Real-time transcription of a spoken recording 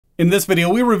In this video,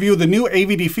 we review the new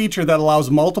AVD feature that allows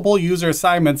multiple user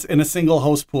assignments in a single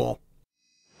host pool.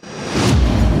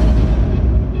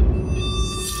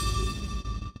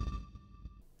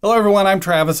 Hello everyone, I'm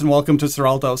Travis and welcome to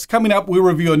Seraltos. Coming up, we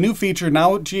review a new feature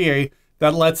now at GA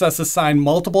that lets us assign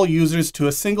multiple users to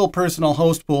a single personal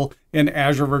host pool in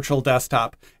Azure Virtual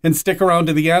Desktop. And stick around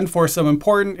to the end for some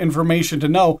important information to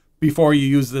know before you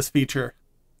use this feature.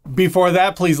 Before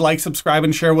that, please like, subscribe,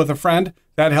 and share with a friend.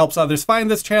 That helps others find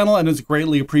this channel and is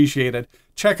greatly appreciated.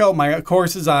 Check out my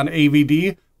courses on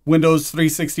AVD, Windows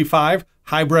 365,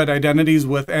 hybrid identities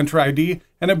with Enter ID,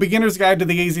 and a beginner's guide to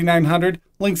the AZ900.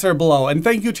 Links are below. And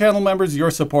thank you, channel members. Your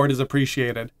support is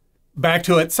appreciated. Back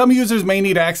to it. Some users may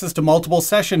need access to multiple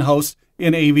session hosts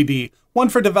in AVD, one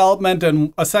for development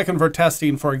and a second for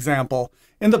testing, for example.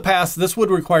 In the past, this would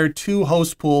require two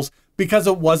host pools because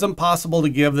it wasn't possible to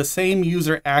give the same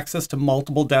user access to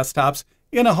multiple desktops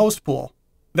in a host pool.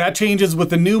 That changes with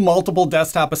the new multiple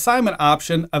desktop assignment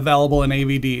option available in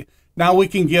AVD. Now we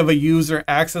can give a user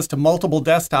access to multiple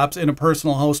desktops in a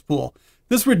personal host pool.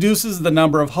 This reduces the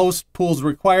number of host pools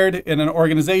required in an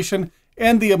organization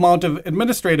and the amount of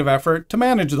administrative effort to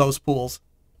manage those pools.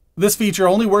 This feature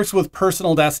only works with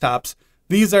personal desktops.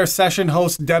 These are session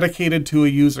hosts dedicated to a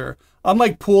user.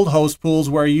 Unlike pooled host pools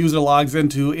where a user logs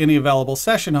into any available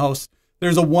session host,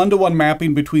 there's a one-to-one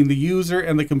mapping between the user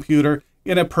and the computer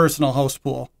in a personal host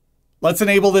pool. Let's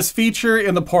enable this feature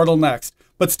in the portal next,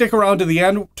 but stick around to the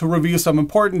end to review some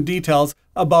important details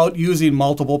about using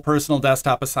multiple personal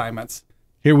desktop assignments.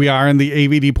 Here we are in the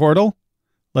AVD portal.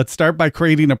 Let's start by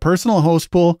creating a personal host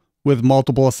pool with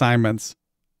multiple assignments.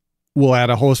 We'll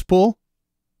add a host pool.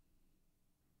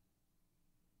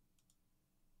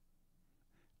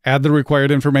 Add the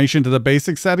required information to the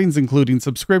basic settings, including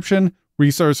subscription,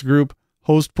 resource group,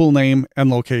 host pool name, and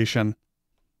location.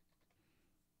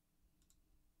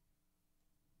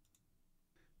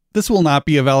 This will not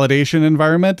be a validation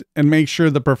environment, and make sure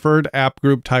the preferred app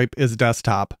group type is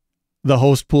desktop. The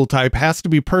host pool type has to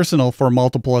be personal for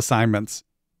multiple assignments.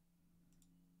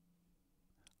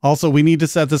 Also, we need to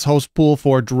set this host pool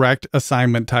for direct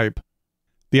assignment type.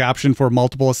 The option for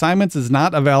multiple assignments is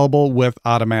not available with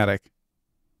automatic.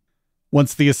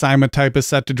 Once the assignment type is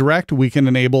set to direct, we can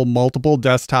enable multiple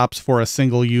desktops for a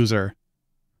single user.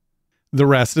 The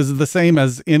rest is the same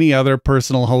as any other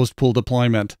personal host pool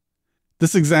deployment.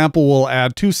 This example will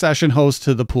add 2 session hosts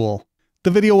to the pool.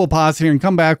 The video will pause here and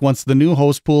come back once the new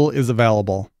host pool is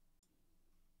available.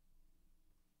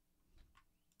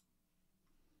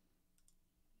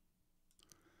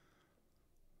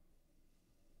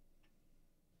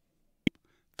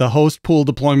 The host pool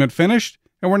deployment finished,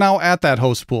 and we're now at that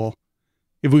host pool.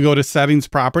 If we go to Settings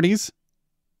Properties,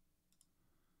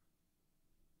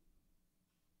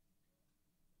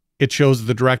 it shows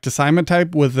the direct assignment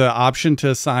type with the option to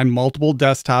assign multiple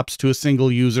desktops to a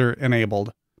single user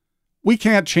enabled. We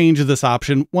can't change this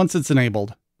option once it's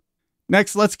enabled.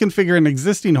 Next, let's configure an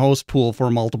existing host pool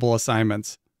for multiple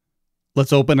assignments.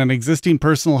 Let's open an existing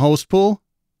personal host pool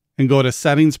and go to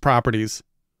Settings Properties.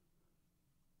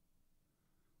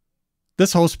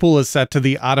 This host pool is set to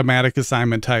the automatic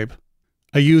assignment type.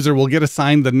 A user will get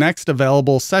assigned the next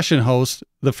available session host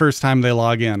the first time they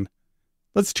log in.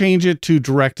 Let's change it to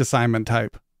direct assignment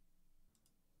type.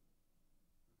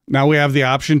 Now we have the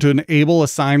option to enable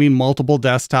assigning multiple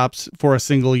desktops for a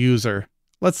single user.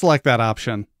 Let's select that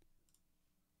option.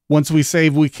 Once we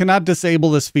save, we cannot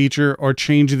disable this feature or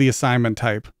change the assignment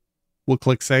type. We'll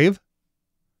click Save.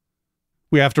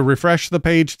 We have to refresh the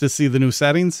page to see the new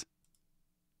settings.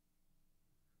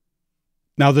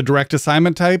 Now the direct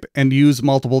assignment type and use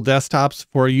multiple desktops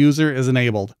for a user is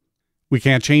enabled. We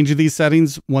can't change these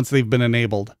settings once they've been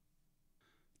enabled.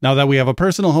 Now that we have a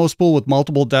personal host pool with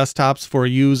multiple desktops for a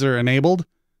user enabled,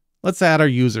 let's add our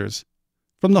users.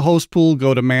 From the host pool,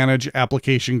 go to Manage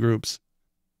Application Groups.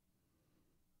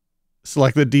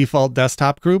 Select the default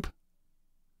desktop group.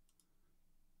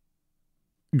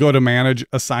 Go to Manage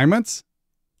Assignments.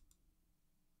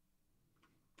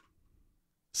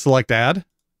 Select Add.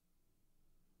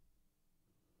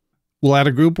 We'll add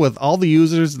a group with all the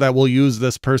users that will use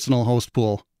this personal host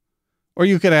pool, or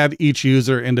you could add each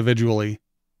user individually.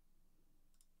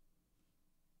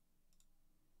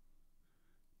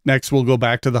 Next, we'll go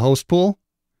back to the host pool.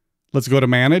 Let's go to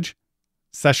Manage,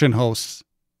 Session Hosts.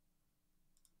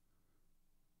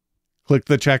 Click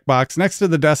the checkbox next to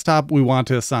the desktop we want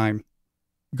to assign.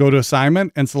 Go to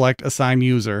Assignment and select Assign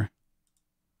User.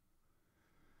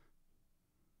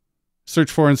 Search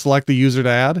for and select the user to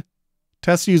add.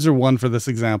 Test user 1 for this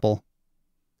example.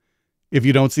 If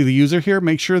you don't see the user here,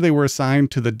 make sure they were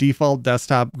assigned to the default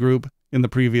desktop group in the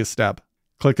previous step.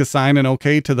 Click Assign and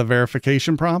OK to the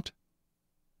verification prompt.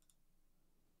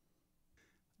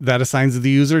 That assigns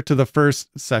the user to the first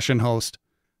session host.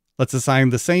 Let's assign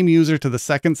the same user to the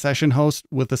second session host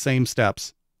with the same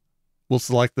steps. We'll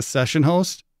select the session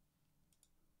host.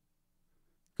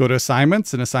 Go to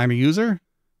Assignments and assign a user.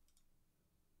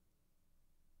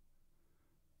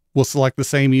 We'll select the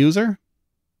same user.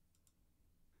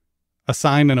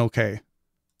 Assign and OK.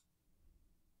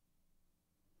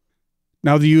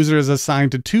 Now the user is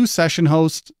assigned to 2 session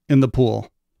hosts in the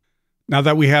pool. Now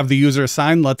that we have the user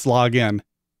assigned, let's log in.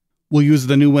 We'll use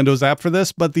the new Windows app for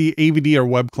this, but the AVD or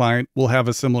web client will have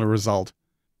a similar result.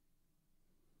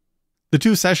 The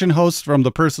 2 session hosts from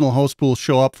the personal host pool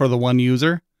show up for the one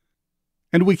user,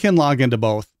 and we can log into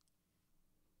both.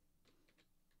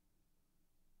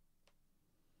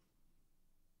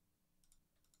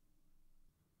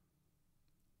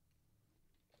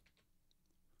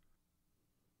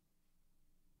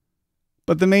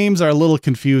 But the names are a little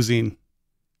confusing.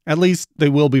 At least they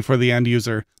will be for the end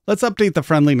user. Let's update the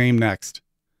friendly name next.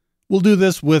 We'll do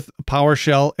this with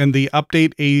PowerShell and the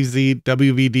update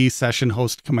AZWVD session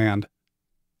host command.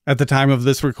 At the time of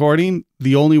this recording,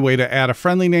 the only way to add a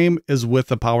friendly name is with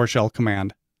the PowerShell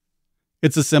command.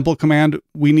 It's a simple command.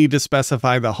 We need to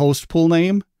specify the host pool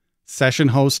name, session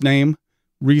host name,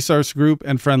 resource group,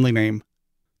 and friendly name.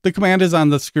 The command is on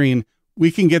the screen. We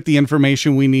can get the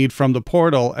information we need from the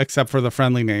portal except for the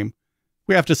friendly name.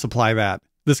 We have to supply that.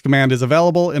 This command is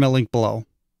available in a link below.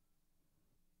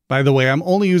 By the way, I'm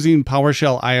only using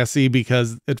PowerShell ISE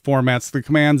because it formats the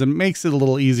commands and makes it a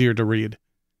little easier to read.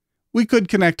 We could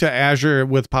connect to Azure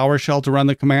with PowerShell to run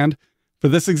the command. For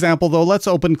this example, though, let's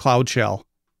open Cloud Shell.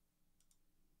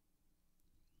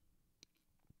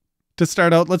 To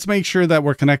start out, let's make sure that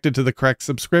we're connected to the correct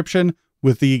subscription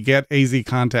with the get AZ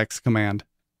context command.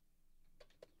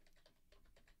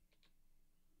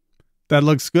 That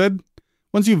looks good.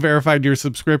 Once you've verified your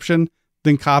subscription,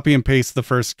 then copy and paste the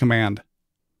first command.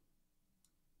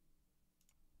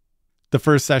 The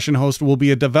first session host will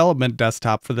be a development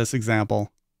desktop for this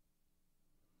example.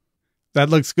 That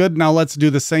looks good. Now let's do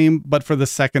the same, but for the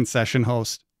second session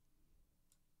host.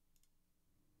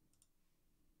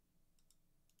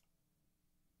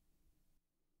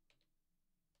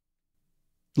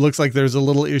 It looks like there's a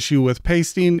little issue with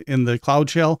pasting in the Cloud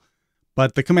Shell,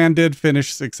 but the command did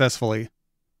finish successfully.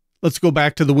 Let's go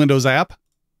back to the Windows app.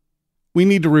 We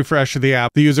need to refresh the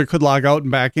app. The user could log out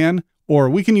and back in, or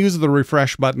we can use the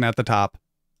refresh button at the top.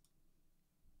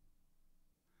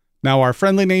 Now our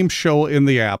friendly names show in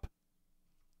the app.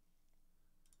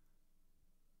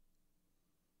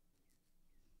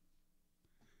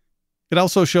 It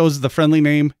also shows the friendly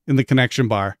name in the connection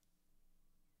bar.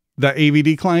 The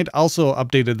AVD client also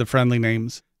updated the friendly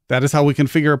names. That is how we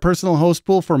configure a personal host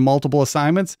pool for multiple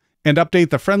assignments and update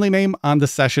the friendly name on the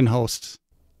session hosts.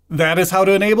 That is how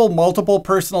to enable multiple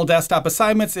personal desktop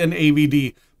assignments in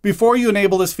AVD. Before you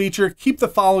enable this feature, keep the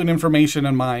following information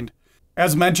in mind.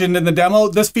 As mentioned in the demo,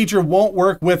 this feature won't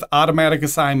work with automatic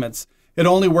assignments. It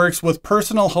only works with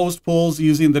personal host pools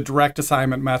using the direct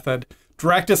assignment method.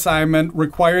 Direct assignment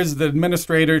requires the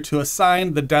administrator to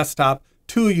assign the desktop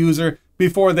to a user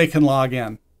before they can log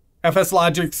in.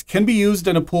 FSLogix can be used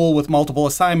in a pool with multiple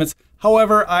assignments.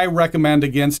 However, I recommend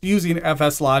against using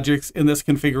FSLogix in this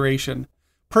configuration.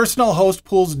 Personal host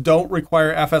pools don't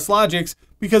require FSLogix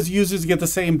because users get the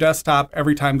same desktop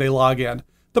every time they log in.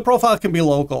 The profile can be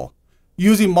local.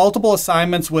 Using multiple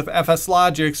assignments with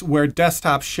FSLogix where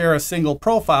desktops share a single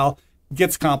profile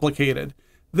gets complicated.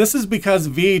 This is because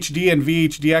VHD and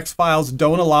VHDX files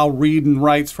don't allow read and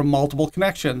writes from multiple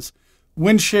connections.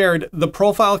 When shared, the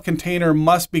profile container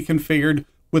must be configured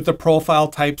with the profile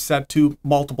type set to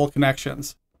multiple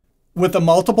connections. With a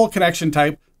multiple connection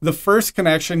type, the first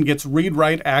connection gets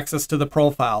read-write access to the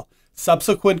profile.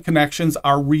 Subsequent connections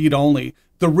are read-only.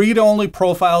 The read-only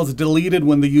profile is deleted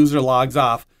when the user logs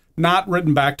off, not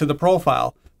written back to the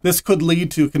profile. This could lead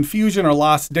to confusion or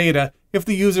lost data if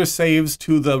the user saves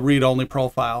to the read-only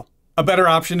profile. A better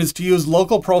option is to use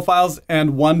local profiles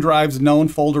and OneDrive's known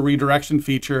folder redirection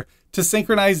feature to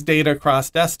synchronize data across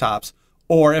desktops,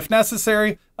 or if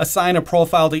necessary, assign a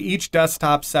profile to each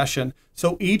desktop session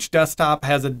so each desktop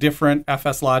has a different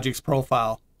FSLogix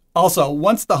profile. Also,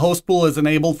 once the host pool is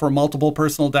enabled for multiple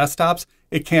personal desktops,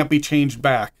 it can't be changed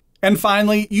back. And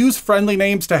finally, use friendly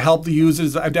names to help the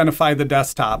users identify the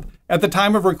desktop. At the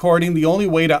time of recording, the only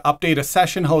way to update a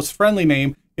session host friendly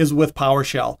name is with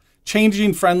PowerShell.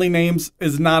 Changing friendly names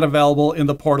is not available in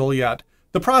the portal yet.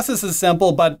 The process is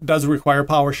simple, but does require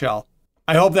PowerShell.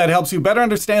 I hope that helps you better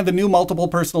understand the new multiple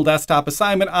personal desktop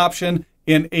assignment option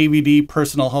in AVD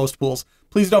personal host pools.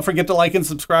 Please don't forget to like and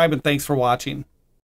subscribe, and thanks for watching.